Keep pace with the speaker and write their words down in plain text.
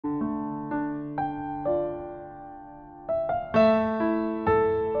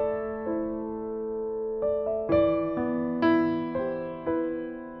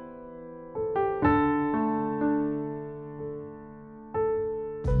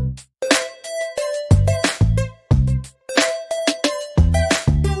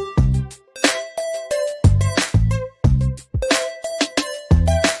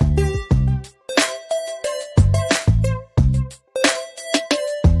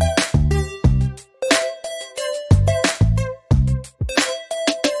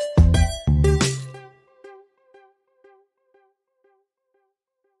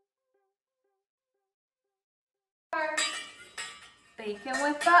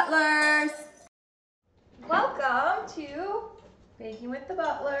Butlers! Welcome to Baking with the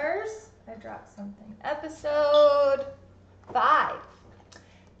Butlers. I dropped something. Episode 5.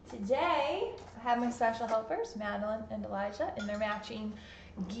 Today, I have my special helpers, Madeline and Elijah, in their matching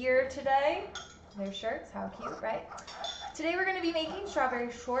gear today. Their shirts, how cute, right? Today we're going to be making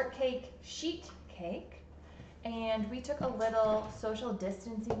strawberry shortcake sheet cake. And we took a little social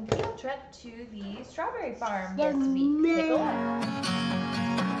distancing field trip to the strawberry farm this week. Take a look.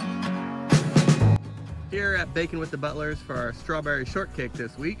 Here at Baking with the Butlers for our strawberry shortcake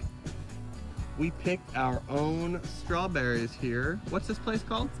this week, we picked our own strawberries here. What's this place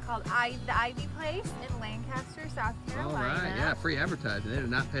called? It's called the Ivy Place in Lancaster, South Carolina. All right, yeah, free advertising. They did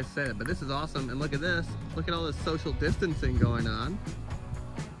not pay to say that, but this is awesome. And look at this. Look at all this social distancing going on.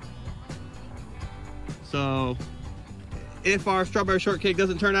 So, if our strawberry shortcake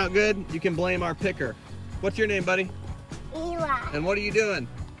doesn't turn out good, you can blame our picker. What's your name, buddy? Eli. And what are you doing?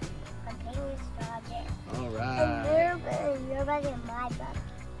 I'm picking strawberry. All right. And you're making my bucket.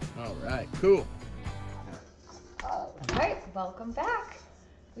 All right, cool. All right, welcome back.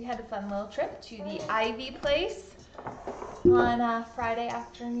 We had a fun little trip to the Ivy Place on Friday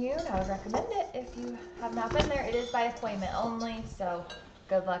afternoon. I would recommend it if you have not been there. It is by appointment only, so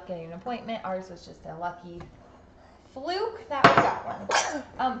good luck getting an appointment. Ours was just a lucky fluke that we got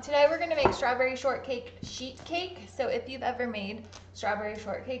one. Today we're going to make strawberry shortcake sheet cake. So if you've ever made strawberry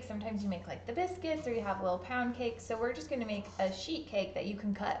shortcake, sometimes you make like the biscuits or you have little pound cakes. So we're just going to make a sheet cake that you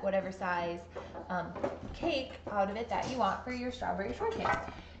can cut whatever size cake out of it that you want for your strawberry shortcake.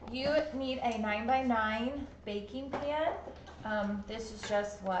 You need a 9x9 baking pan. This is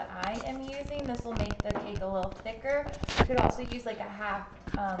just what I am using. This will make the cake a little thicker. You could also use like a half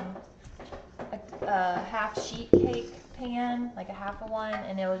sheet cake pan, like a half of one,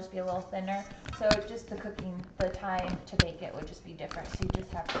 and it will just be a little thinner. So just the time to bake it would just be different. So you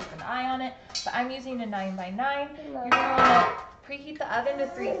just have to keep an eye on it. But I'm using a 9x9. You're going to want to preheat the oven to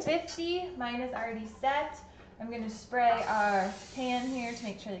 350. Mine is already set. I'm going to spray our pan here to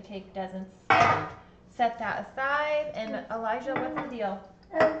make sure the cake doesn't stick. Set that aside. And Elijah, what's the deal?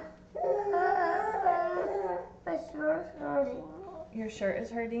 My shirt's hurting. Your shirt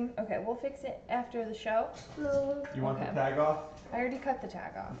is hurting? Okay, we'll fix it after the show. No. You want Okay. the tag off? I already cut the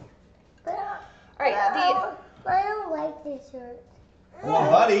tag off. But Alright, I don't like this shirt. Well,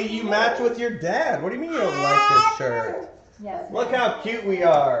 buddy, you match with your dad. What do you mean you don't like this shirt? Yes. Look how cute we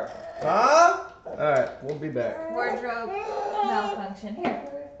are. Huh? All right, we'll be back. Wardrobe malfunction. Here.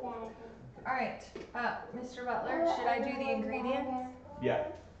 Alright, Mr. Butler, should I do the ingredients? Yeah.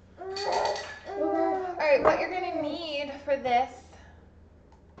 Alright, what you're going to need for this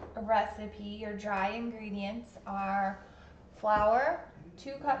recipe, your dry ingredients, are flour,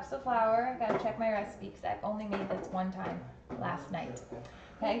 2 cups of flour. I gotta check my recipe because I've only made this one time last night.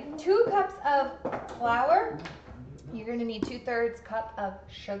 Okay, 2 cups of flour. You're going to need 2/3 cup of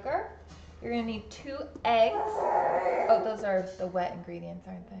sugar. You're going to need 2 eggs. Oh, those are the wet ingredients,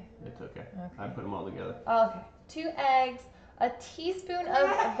 aren't they? It's okay. I put them all together. Okay, 2 eggs, a teaspoon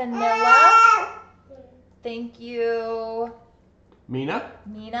of vanilla. Thank you, Mina?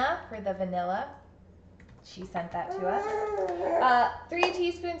 Mina, for the vanilla. She sent that to us. 3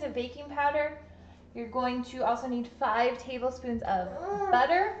 teaspoons of baking powder. You're going to also need 5 tablespoons of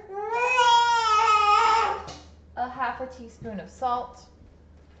butter, a 1/2 teaspoon of salt,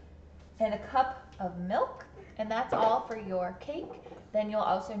 and a cup of milk. And that's all for your cake. Then you'll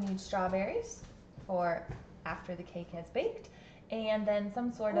also need strawberries for after the cake has baked, and then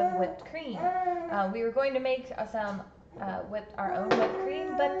some sort of whipped cream. We were going to make our own whipped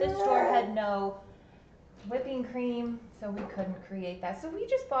cream, but the store had no whipping cream, so we couldn't create that. So we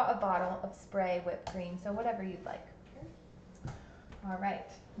just bought a bottle of spray whipped cream, so whatever you'd like. All right,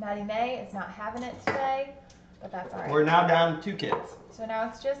 Maddie Mae is not having it today, but that's all right. We're now down to 2 kids. So now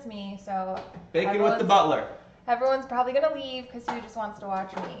it's just me, so Baking with the Butler. everyone's probably gonna leave because who just wants to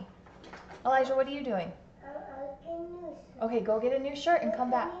watch me. Elijah, what are you doing? Okay, go get a new shirt and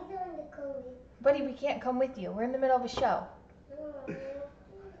come back. Buddy, we can't come with you. We're in the middle of a show.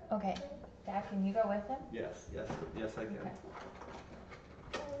 Okay, Dad, can you go with him? Yes, I can. Okay.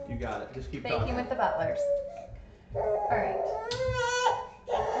 You got it. Just keep Baking talking. with the Butlers. All right.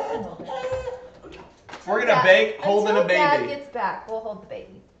 We're gonna bake holding a baby. Until Dad gets back, we'll hold the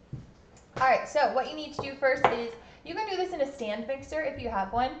baby. All right. So what you need to do first is you can do this in a stand mixer if you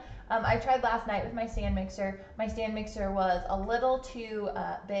have one. I tried last night with my stand mixer. My stand mixer was a little too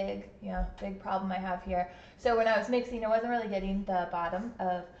big. Yeah, big problem I have here. So when I was mixing, I wasn't really getting the bottom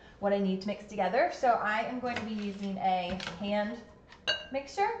of what I need to mix together. So I am going to be using a hand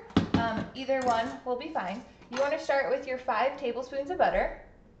mixer. Either one will be fine. You want to start with your 5 tablespoons of butter.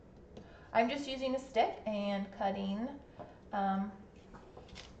 I'm just using a stick and cutting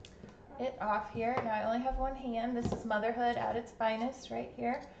it off here. Now I only have one hand. This is motherhood at its finest right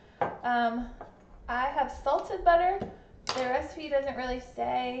here. I have salted butter. The recipe doesn't really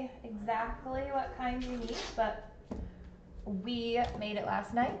say exactly what kind you need, but we made it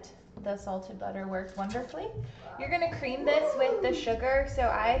last night. The salted butter worked wonderfully. You're gonna cream this with the sugar. So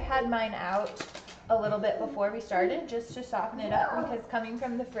I had mine out a little bit before we started just to soften it up, because coming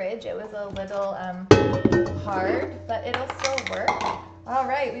from the fridge it was a little hard, but it'll still work. All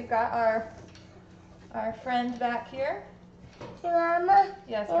right, we've got our friend back here. Hey, Mama.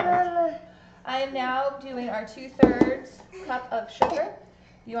 Yes, Hey, guys. Mama. I am now doing our 2/3 cup of sugar.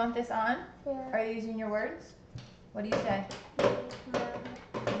 You want this on? Yeah. Are you using your words? What do you say?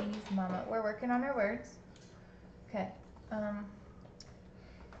 Please, Mama. We're working on our words. Okay. I'm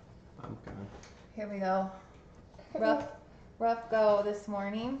good. Here we go. Rough go this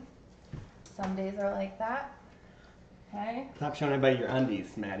morning. Some days are like that. Okay. Stop showing everybody your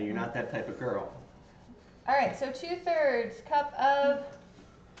undies, Maddie. You're not that type of girl. All right, so 2/3 cup of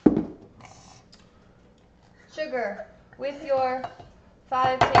sugar with your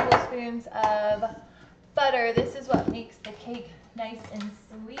 5 tablespoons of butter. This is what makes the cake nice and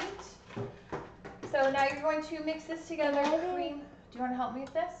sweet. So now you're going to mix this together. Cream. Do you want to help me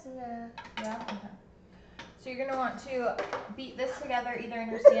with this? No. Yeah? Okay. So you're going to want to beat this together either in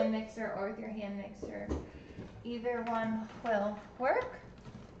your stand mixer or with your hand mixer. Either one will work.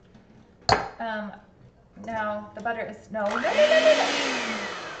 Now the butter is, no. Gonna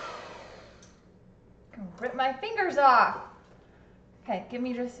rip my fingers off. Okay, give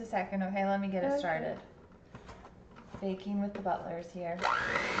me just a second, okay? Let me get it started. Baking with the Butlers here.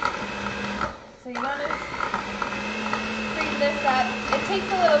 So you want to cream this up. It takes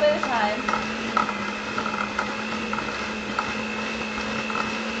a little bit of time.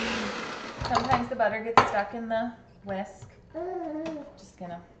 Sometimes the butter gets stuck in the whisk. Just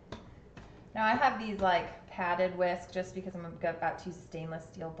gonna. Now I have these like padded whisk just because I'm about to use a stainless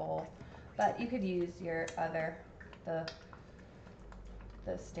steel bowl. But you could use your other, the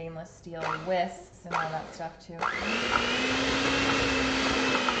stainless steel whisks and all that stuff too.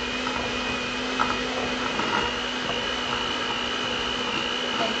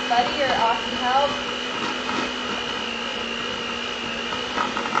 Thanks, buddy. You're awesome help.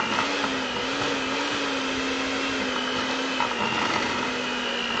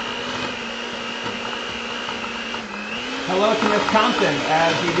 Hello to Miss Compton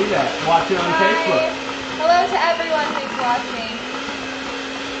as we do that. Watch it on Facebook. Hello to everyone who's watching.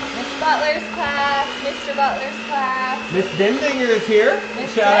 Miss Butler's class, Mr. Butler's class. Miss Dendinger is here.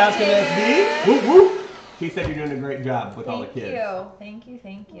 Miss Shout out to Miss Dendinger. B. Whoop whoop. She said you're doing a great job with all the kids. Thank you.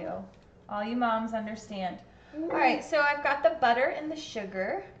 All you moms understand. All right, so I've got the butter and the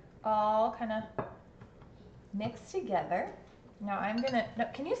sugar all kind of mixed together. Now I'm gonna, no,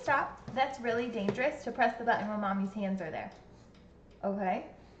 can you stop? That's really dangerous to press the button when mommy's hands are there. Okay?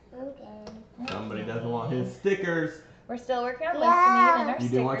 Okay. Somebody doesn't want his stickers. We're still working on Yeah. listening and our You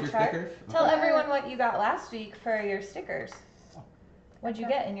sticker do want your chart. stickers? Tell everyone what you got last week for your stickers. What'd you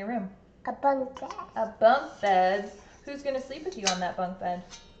get in your room? A bunk bed. A bunk bed. Who's gonna sleep with you on that bunk bed?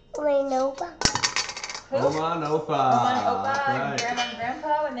 Wait, no bunk. Who? Oma and Opa. Mama and Opa That's and right. Grandma and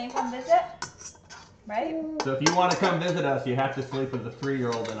Grandpa when they come visit. Right? So if you want to come visit us, you have to sleep with a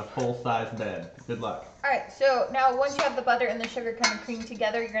 3-year-old in a full-size bed. Good luck. All right, so now once you have the butter and the sugar kind of creamed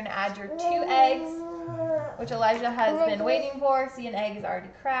together, you're gonna add your 2 eggs, which Elijah has been waiting for. See, an egg is already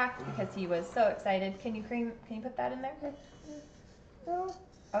cracked because he was so excited. Can you put that in there? No,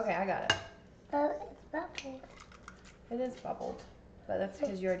 Okay, I got it. it's bubbled. It is bubbled, but that's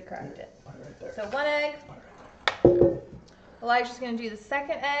because you already cracked it. Put it right there. So 1 egg. Elijah's gonna do the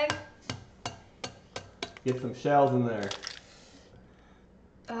 2nd egg. Get some shells in there.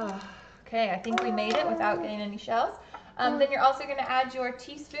 Okay, I think we made it without getting any shells. Then you're also gonna add your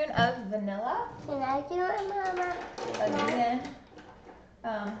teaspoon of vanilla. Can I do it, Mama? Again,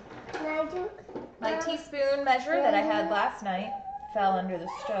 Can I do it? my teaspoon measure that I had last night fell under the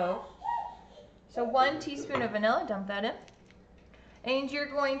stove. So 1 teaspoon of vanilla, dump that in. And you're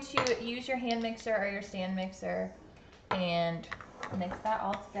going to use your hand mixer or your stand mixer and mix that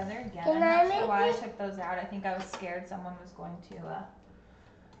all together again. Can I'm I not sure make why I this? took those out. I think I was scared someone was going to,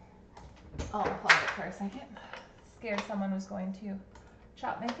 I'll unplug it for a second. Scared someone was going to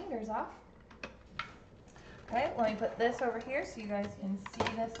chop my fingers off. Okay, let me put this over here so you guys can see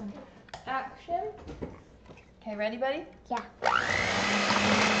this in action. Okay, ready, buddy? Yeah.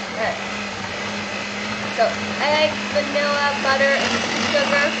 Alright. So, egg, vanilla, butter, and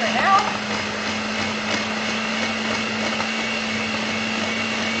sugar for now.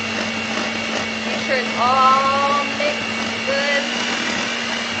 sure it's all mixed good.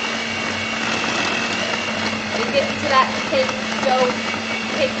 You're getting to that cake dough,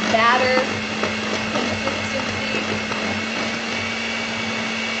 cake batter consistency.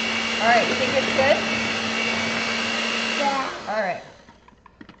 All right, you think it's good? Yeah. All right.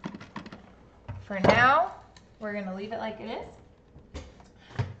 For now, we're gonna leave it like it is.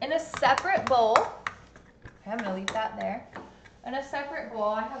 In a separate bowl, okay, I'm gonna leave that there. In a separate bowl,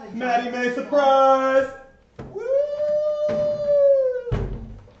 I have a Maddie May surprise! Woo!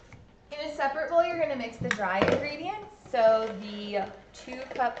 In a separate bowl, you're gonna mix the dry ingredients. So the 2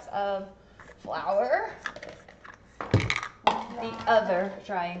 cups of flour, the other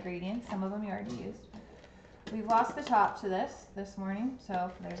dry ingredients, some of them you already used. We've lost the top to this morning, so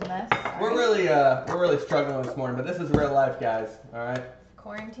there's a mess. We're really struggling this morning, but this is real life, guys. All right.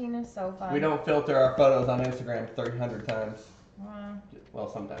 Quarantine is so fun. We don't filter our photos on Instagram 300 times. Well,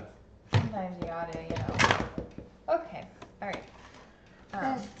 sometimes. Sometimes you oughta, you know. Okay. All right.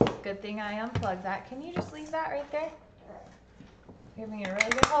 Good thing I unplugged that. Can you just leave that right there? You're being a really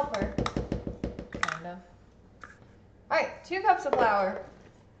good helper. Kind of. All right. 2 cups of flour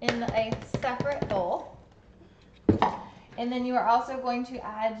in a separate bowl. And then you are also going to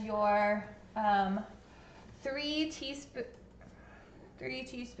add your 3 teaspoons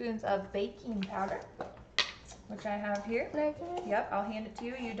of baking powder, which I have here. Yep, I'll hand it to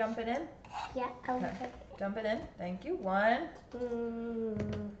you. You dump it in. Yeah, Okay. Dump it in. Thank you. 1,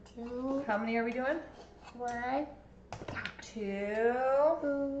 2, how many are we doing? 1, 2.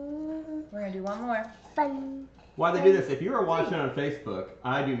 We're gonna do 1 more. fun. Why they do this? If you are watching on Facebook,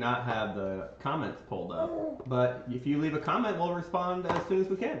 I do not have the comments pulled up. But if you leave a comment, we'll respond as soon as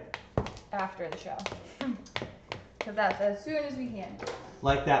we can. After the show. Because that's as soon as we can.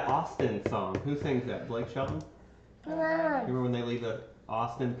 Like that Austin song. Who sings that? Blake Shelton? Come You on. remember when they leave a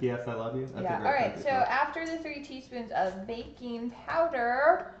Austin P.S. I love you? That's Yeah. a great All right. country So song. after the 3 teaspoons of baking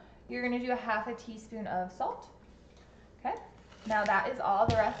powder, you're gonna do a 1/2 teaspoon of salt. Okay. Now that is all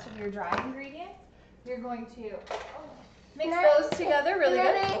the rest of your dry ingredients. You're going to mix those together really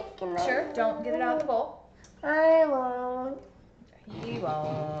good. Sure. Don't get it out of the bowl. I won't. He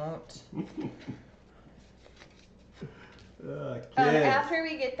won't. Kids. After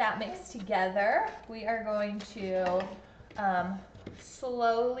we get that mixed together, we are going to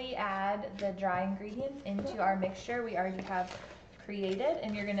slowly add the dry ingredients into our mixture we already have created,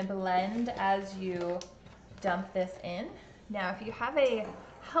 and you're going to blend as you dump this in. Now, if you have a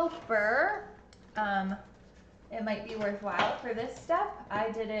helper, it might be worthwhile for this step. I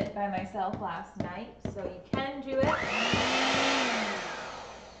did it by myself last night, so you can do it.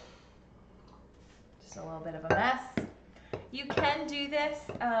 Just a little bit of a mess. You can do this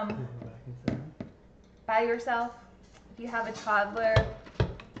by yourself. If you have a toddler,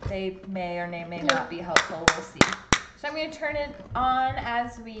 they may or may not be helpful. We'll see. So I'm going to turn it on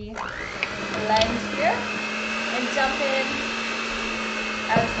as we blend here and jump in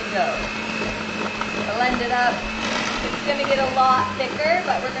as we go. Blend it up. It's going to get a lot thicker,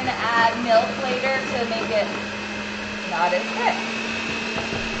 but we're going to add milk later to make it not as thick.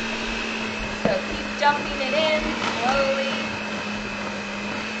 So keep jumping it in slowly.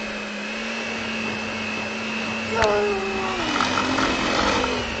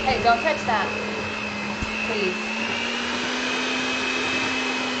 Hey, don't touch that, please.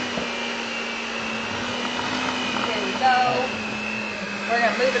 Here we go. We're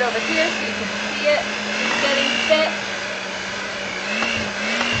going to move it over here so you can see it. It's getting thick.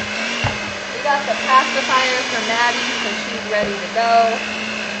 We got the pacifier for Maddie, so she's ready to go.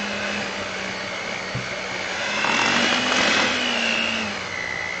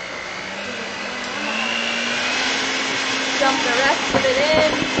 Dump the rest of it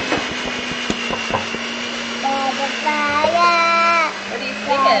in. What are you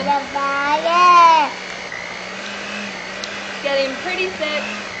singing? It's getting pretty thick.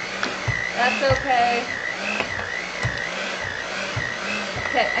 That's okay.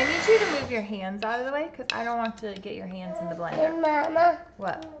 Okay, I need you to move your hands out of the way because I don't want to get your hands in the blender. Mama,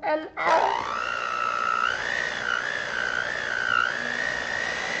 What? I'm out.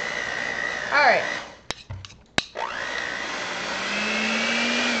 All right.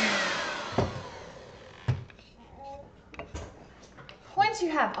 Once you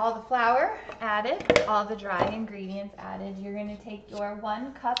have all the flour added, all the dry ingredients added, you're going to take your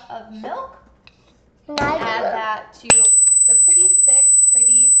 1 cup of milk, add that to the pretty thick,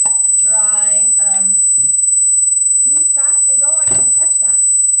 pretty dry, can you stop? I don't want you to touch that.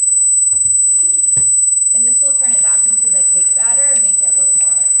 And this will turn it back into the cake batter and make it look more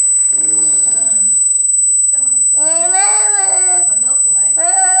like, I think someone put my milk away.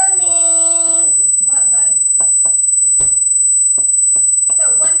 Mommy.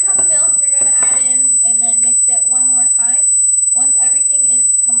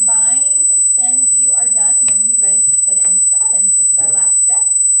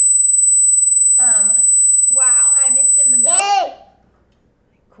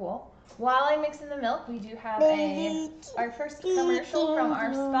 cool. While I'm mixing the milk, we do have our first commercial from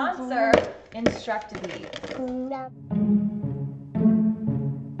our sponsor, Instruct Bee.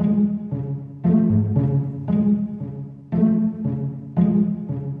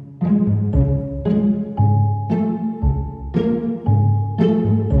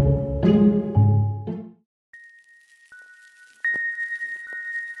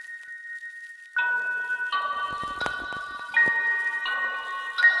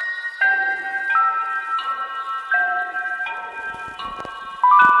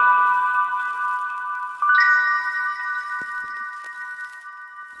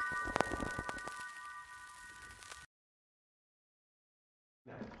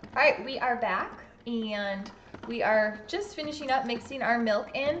 All right, we are back and we are just finishing up mixing our milk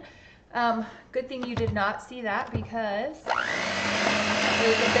in. Good thing you did not see that because it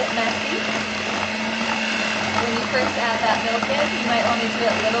was a bit messy. When you first add that milk in, you might only do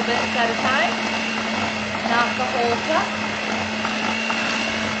it little bits at a time, not the whole cup.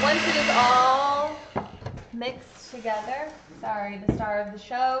 Once it is all mixed together, sorry, the star of the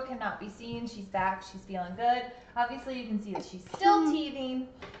show cannot be seen. She's back, she's feeling good. Obviously you can see that she's still teething.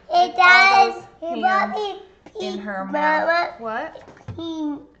 It does. It brought me in pink, her Mama. mouth. What?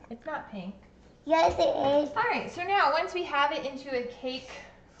 Pink. It's not pink. Yes, it is. All right, so now once we have it into a cake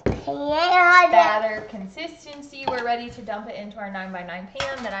Yeah, batter consistency, we're ready to dump it into our 9x9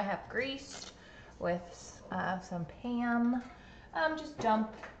 pan that I have greased with some Pam. Just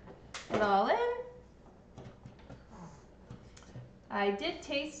dump it all in. I did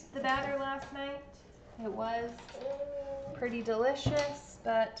taste the batter last night. It was pretty delicious,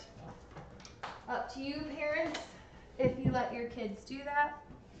 but up to you parents if you let your kids do that.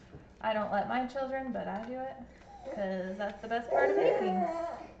 I don't let my children, but I do it because that's the best part of baking.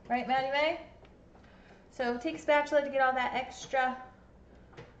 Right, Maddie Mae? So take a spatula to get all that extra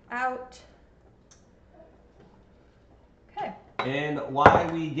out. Okay. And why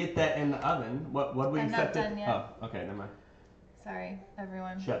we get that in the oven? What do we I'm not set it? done yet. Oh, okay, never mind. Sorry,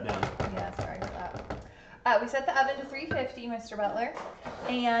 everyone. Shut down. Yeah, sorry for that. We set the oven to 350, Mr. Butler.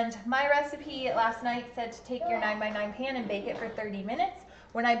 And my recipe last night said to take your 9x9 pan and bake it for 30 minutes.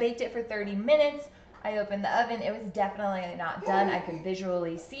 When I baked it for 30 minutes, I opened the oven. It was definitely not done. I could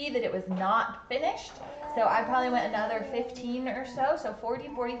visually see that it was not finished. So I probably went another 15 or so 40,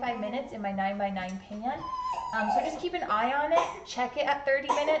 45 minutes in my 9x9 pan. So just keep an eye on it. Check it at 30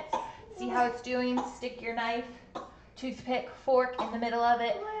 minutes. See how it's doing. Stick your knife, toothpick, fork in the middle of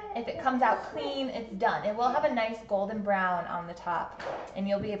it. If it comes out clean, it's done. It will have a nice golden brown on the top, and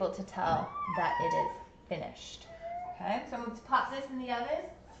you'll be able to tell that it is finished. Okay, so I'm going to pop this in the oven.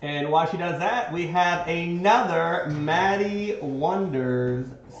 And while she does that, we have another Maddie Wonders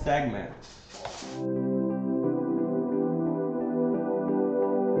segment.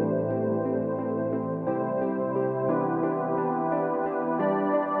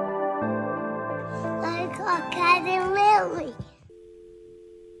 I call Cousin Lily.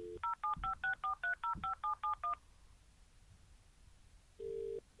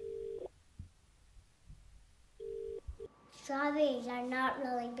 Strawberries are not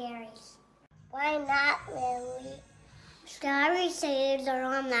really berries. Why not, Lily? Strawberry seeds are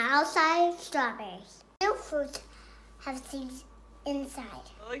on the outside of strawberries. Real fruits have seeds inside.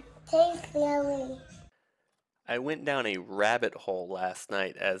 Really? Thanks, Lily. I went down a rabbit hole last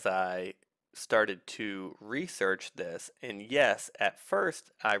night as I started to research this, and yes, at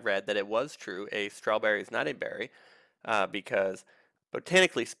first I read that it was true. A strawberry is not a berry because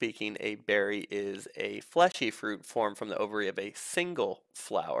botanically speaking, a berry is a fleshy fruit formed from the ovary of a single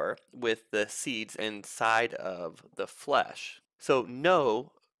flower with the seeds inside of the flesh. So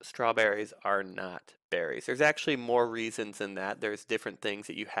no, strawberries are not berries. There's actually more reasons than that. There's different things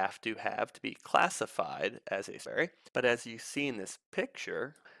that you have to be classified as a berry. But as you see in this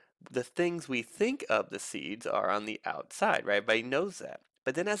picture, the things we think of the seeds are on the outside, right? Everybody knows that.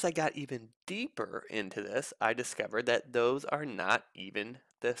 But then as I got even deeper into this, I discovered that those are not even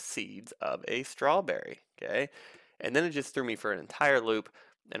the seeds of a strawberry, okay? And then it just threw me for an entire loop,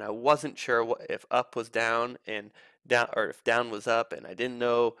 and I wasn't sure if up was down and down, or if down was up, and I didn't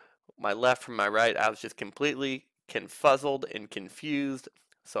know my left from my right. I was just completely confuzzled and confused,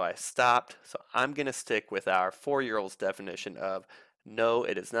 so I stopped. So I'm going to stick with our 4-year-old's definition of no,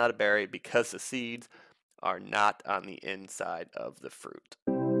 it is not a berry because the seeds are not on the inside of the fruit.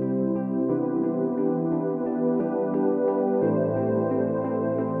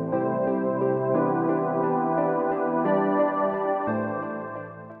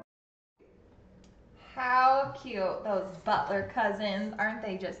 How cute, those Butler cousins. Aren't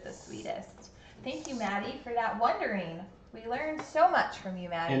they just the sweetest? Thank you, Maddie, for that wondering. We learned so much from you,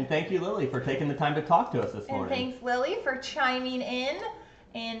 Maddie. And thank you, Lily, for taking the time to talk to us this morning. And thanks, Lily, for chiming in.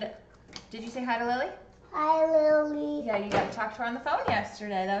 And did you say hi to Lily? Hi, Lily. Yeah, you got to talk to her on the phone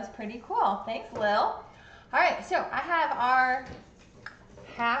yesterday. That was pretty cool. Thanks, Lil. All right, so I have our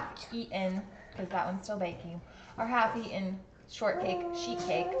half-eaten, because that one's still baking, our half-eaten shortcake sheet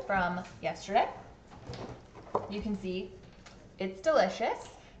cake from yesterday. You can see it's delicious.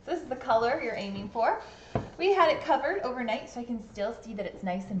 So this is the color you're aiming for. We had it covered overnight so I can still see that it's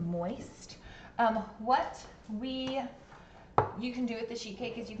nice and moist. What you can do with the sheet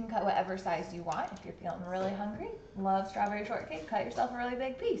cake is you can cut whatever size you want. If you're feeling really hungry, love strawberry shortcake, cut yourself a really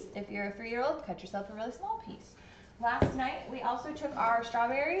big piece. If you're a 3-year-old, cut yourself a really small piece. Last night, we also took our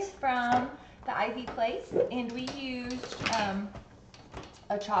strawberries from the Ivy place and we used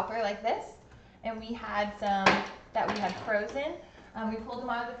a chopper like this, and we had some that we had frozen. We pulled them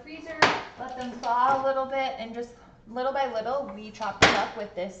out of the freezer, let them thaw a little bit, and just little by little, we chopped them up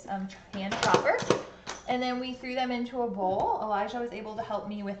with this hand chopper. And then we threw them into a bowl. Elijah was able to help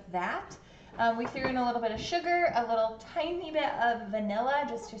me with that. We threw in a little bit of sugar, a little tiny bit of vanilla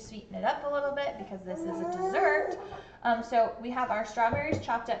just to sweeten it up a little bit because this is a dessert. So we have our strawberries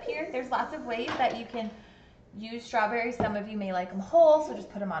chopped up here. There's lots of ways that you can use strawberries. Some of you may like them whole, so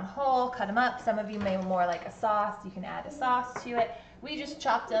just put them on whole, cut them up. Some of you may more like a sauce. You can add a sauce to it. We just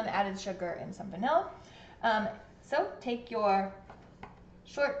chopped them, added sugar and some vanilla. So take your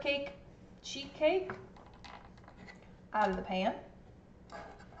shortcake sheet cake out of the pan.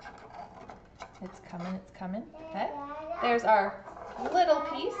 It's coming, okay? There's our little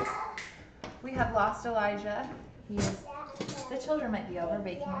piece. We have lost Elijah. The children might be over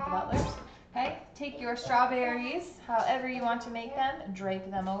baking with the Butlers. Okay, take your strawberries, however you want to make them, drape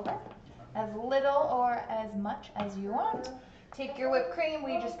them over, as little or as much as you want. Take your whipped cream,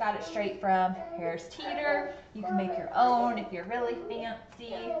 we just got it straight from Harris Teeter. You can make your own if you're really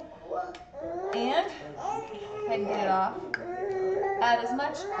fancy. And, if I can get it off, add as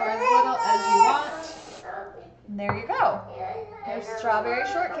much or as little as you want. And there you go. There's strawberry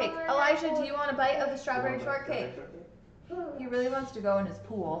shortcake. Elijah, do you want a bite of the strawberry shortcake? He really wants to go in his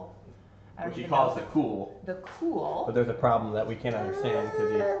pool. Which he calls the cool. The cool. But there's a problem that we can't understand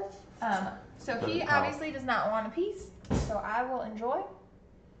because so he obviously does not want a piece. So I will enjoy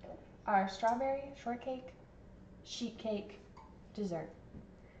our strawberry shortcake sheet cake dessert.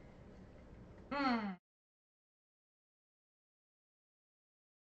 Mmm.